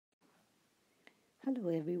Hello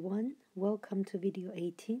everyone, welcome to video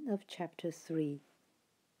 18 of chapter 3.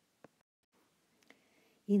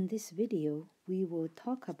 In this video, we will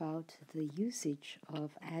talk about the usage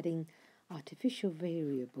of adding artificial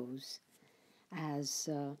variables as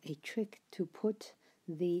a trick to put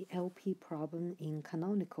the LP problem in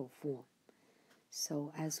canonical form.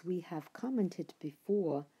 So as we have commented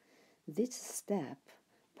before, this step,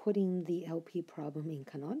 putting the LP problem in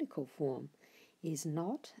canonical form, is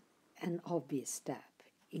not an obvious step.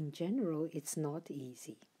 In general, it's not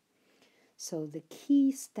easy. So the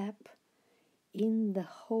key step in the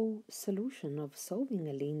whole solution of solving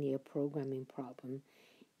a linear programming problem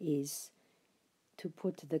is to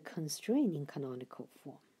put the constraint in canonical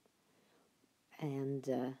form.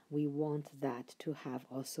 And we want that to have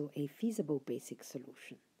also a feasible basic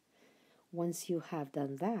solution. Once you have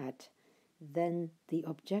done that, then the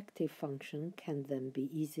objective function can then be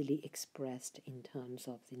easily expressed in terms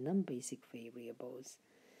of the non-basic variables.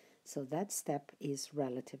 So that step is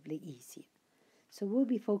relatively easy. So we'll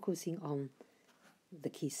be focusing on the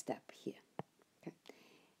key step here. Okay?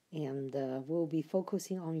 And we'll be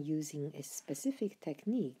focusing on using a specific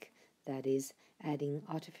technique, that is adding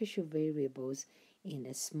artificial variables in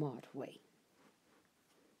a smart way.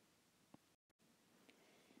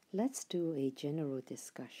 Let's do a general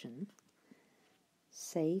discussion.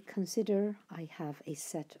 Say, consider I have a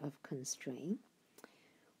set of constraints,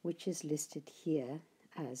 which is listed here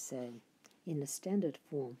as in a standard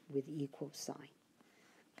form with equal sign.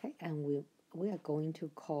 Okay, and we are going to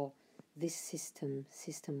call this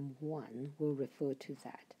system 1. We'll refer to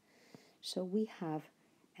that. So we have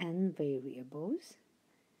n variables,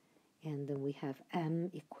 and then we have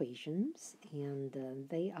m equations, and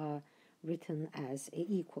they are written as a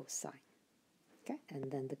equal sign. Okay, and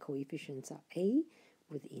then the coefficients are a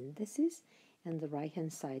with indices, and the right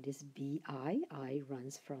hand side is bi. I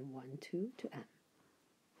runs from 1 to m.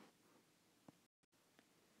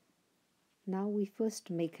 Now we first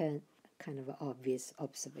make a kind of obvious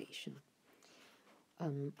observation.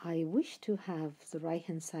 I wish to have the right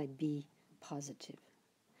hand side be positive.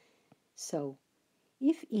 So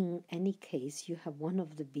if in any case you have one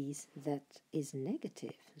of the b's that is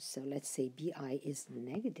negative, so let's say bi is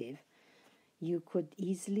negative, you could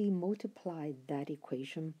easily multiply that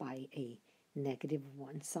equation by a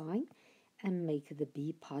 -1 sign and make the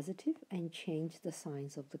b positive and change the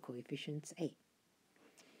signs of the coefficients a.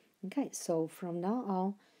 Okay, so from now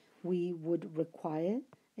on, we would require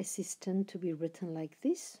a system to be written like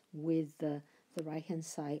this, with the right-hand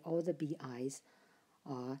side, all the bi's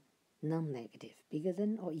are non-negative, bigger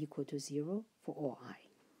than or equal to 0 for all I.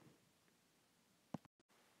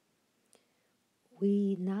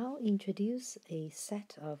 We now introduce a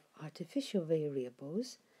set of artificial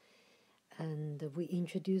variables, and we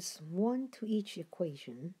introduce one to each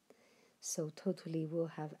equation. So totally we'll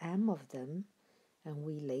have m of them, and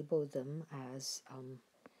we label them as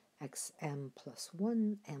xm plus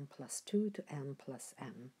 1, m plus 2 to m plus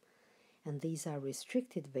m. And these are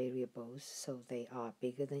restricted variables, so they are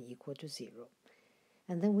bigger than equal to 0.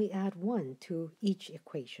 And then we add 1 to each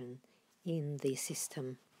equation in the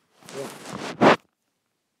system 1.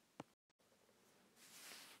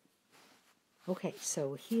 Okay,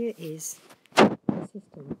 so here is the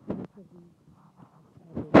system after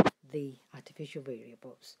we added the artificial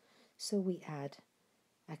variables. So we add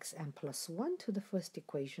xm plus 1 to the first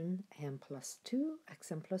equation, m plus 2,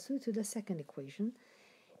 xm plus 2 to the second equation,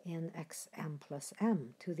 and xm plus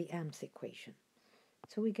m to the mth equation.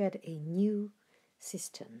 So we get a new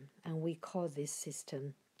system, and we call this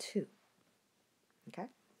system 2. Okay?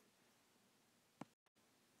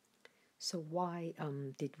 So why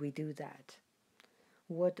did we do that?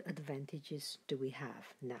 What advantages do we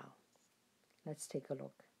have now? Let's take a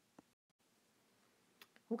look.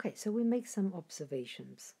 Okay, so we make some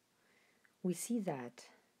observations. We see that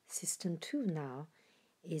system 2 now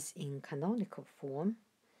is in canonical form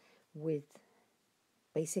with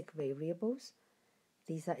basic variables.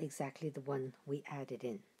 These are exactly the one we added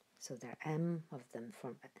in. So there are m of them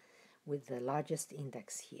with the largest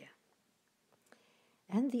index here.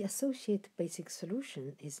 And the associated basic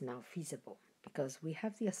solution is now feasible, because we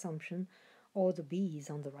have the assumption all the b's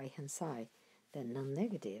on the right hand side, they're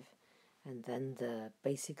non-negative, and then the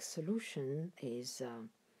basic solution is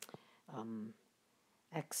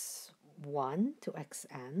x1 to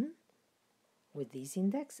xn with these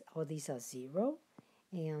index, all these are 0,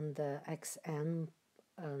 and xn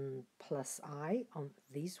plus I on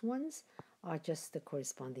these ones are just the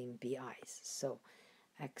corresponding bi's. So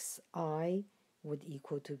xi would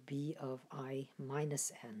equal to b of I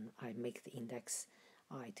minus n. I make the index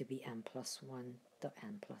I to be n plus 1 to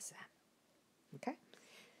n plus m. Okay?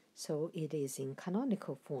 So it is in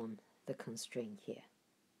canonical form, the constraint here.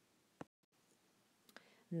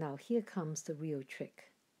 Now here comes the real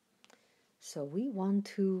trick. So we want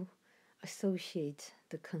to associate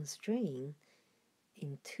the constraint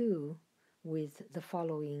in 2 with the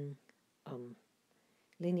following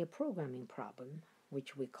linear programming problem,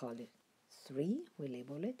 which we call it 3, we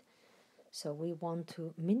label it. So we want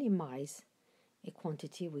to minimize a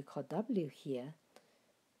quantity we call W here,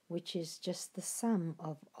 which is just the sum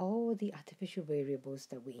of all the artificial variables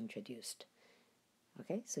that we introduced.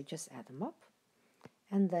 Okay, so just add them up,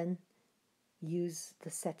 and then use the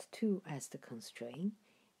set 2 as the constraint,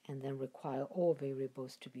 and then require all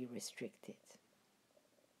variables to be restricted.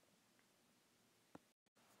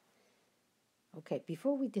 Okay,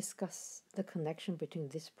 before we discuss the connection between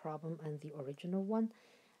this problem and the original one,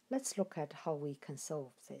 let's look at how we can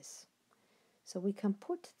solve this. So we can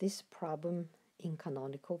put this problem in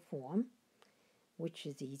canonical form, which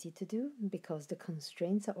is easy to do because the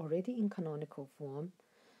constraints are already in canonical form.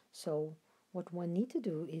 So what one need to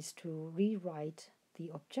do is to rewrite the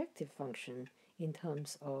objective function in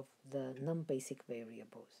terms of the non-basic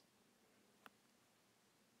variables.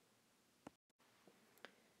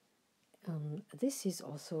 This is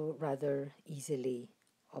also rather easily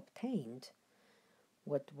obtained.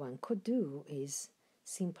 What one could do is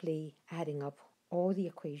simply adding up all the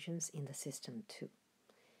equations in the system 2.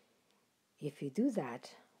 If you do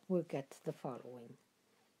that, we'll get the following.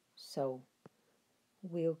 So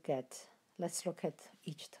we'll get, let's look at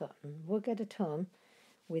each term. We'll get a term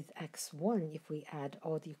with x1 if we add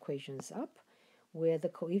all the equations up, where the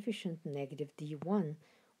coefficient negative d1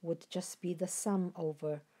 would just be the sum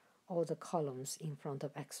over all the columns in front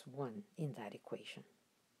of x1 in that equation.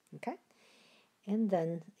 Okay? And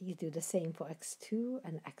then you do the same for x2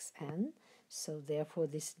 and xn, so therefore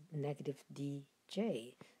this negative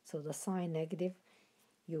dj. So the sign negative,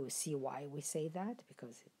 you will see why we say that,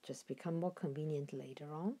 because it just becomes more convenient later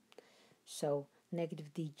on. So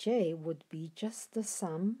negative dj would be just the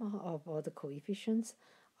sum of all the coefficients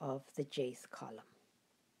of the jth column.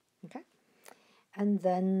 Okay? And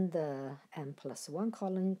then the n plus 1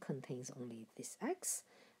 column contains only this x,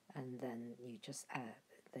 and then you just add,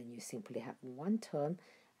 then you simply have one term,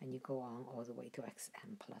 and you go on all the way to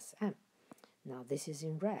xn plus m. Now this is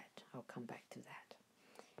in red, I'll come back to that.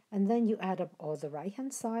 And then you add up all the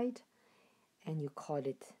right-hand side, and you call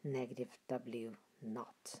it negative w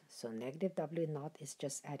naught. So negative w naught is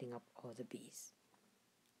just adding up all the b's.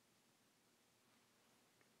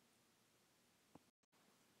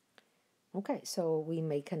 Okay, so we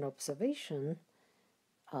make an observation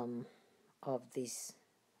of this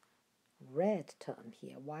red term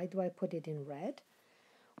here. Why do I put it in red?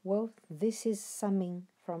 Well, this is summing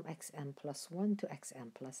from xn plus 1 to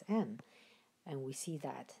xn plus m, and we see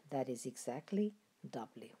that that is exactly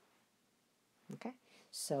w. Okay,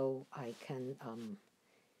 so I can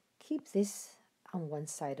keep this on one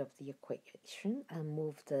side of the equation and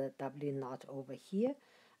move the w naught over here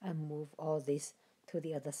and move all this to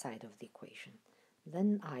the other side of the equation.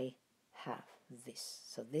 Then I have this.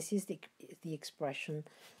 So this is the expression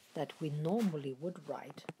that we normally would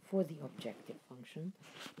write for the objective function.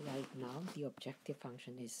 Right now, the objective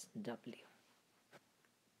function is w.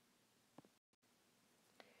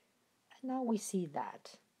 And now we see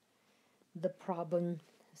that the problem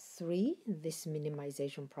 3, this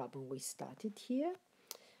minimization problem we started here,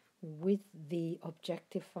 with the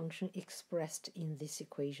objective function expressed in this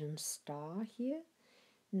equation star here,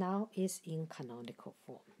 now is in canonical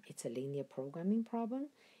form. It's a linear programming problem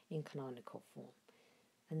in canonical form.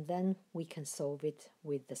 And then we can solve it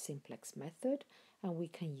with the simplex method, and we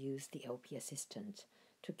can use the LP assistant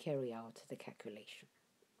to carry out the calculation.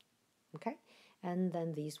 Okay? And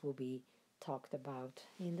then these will be talked about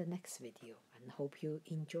in the next video. And hope you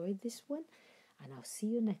enjoyed this one, and I'll see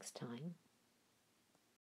you next time.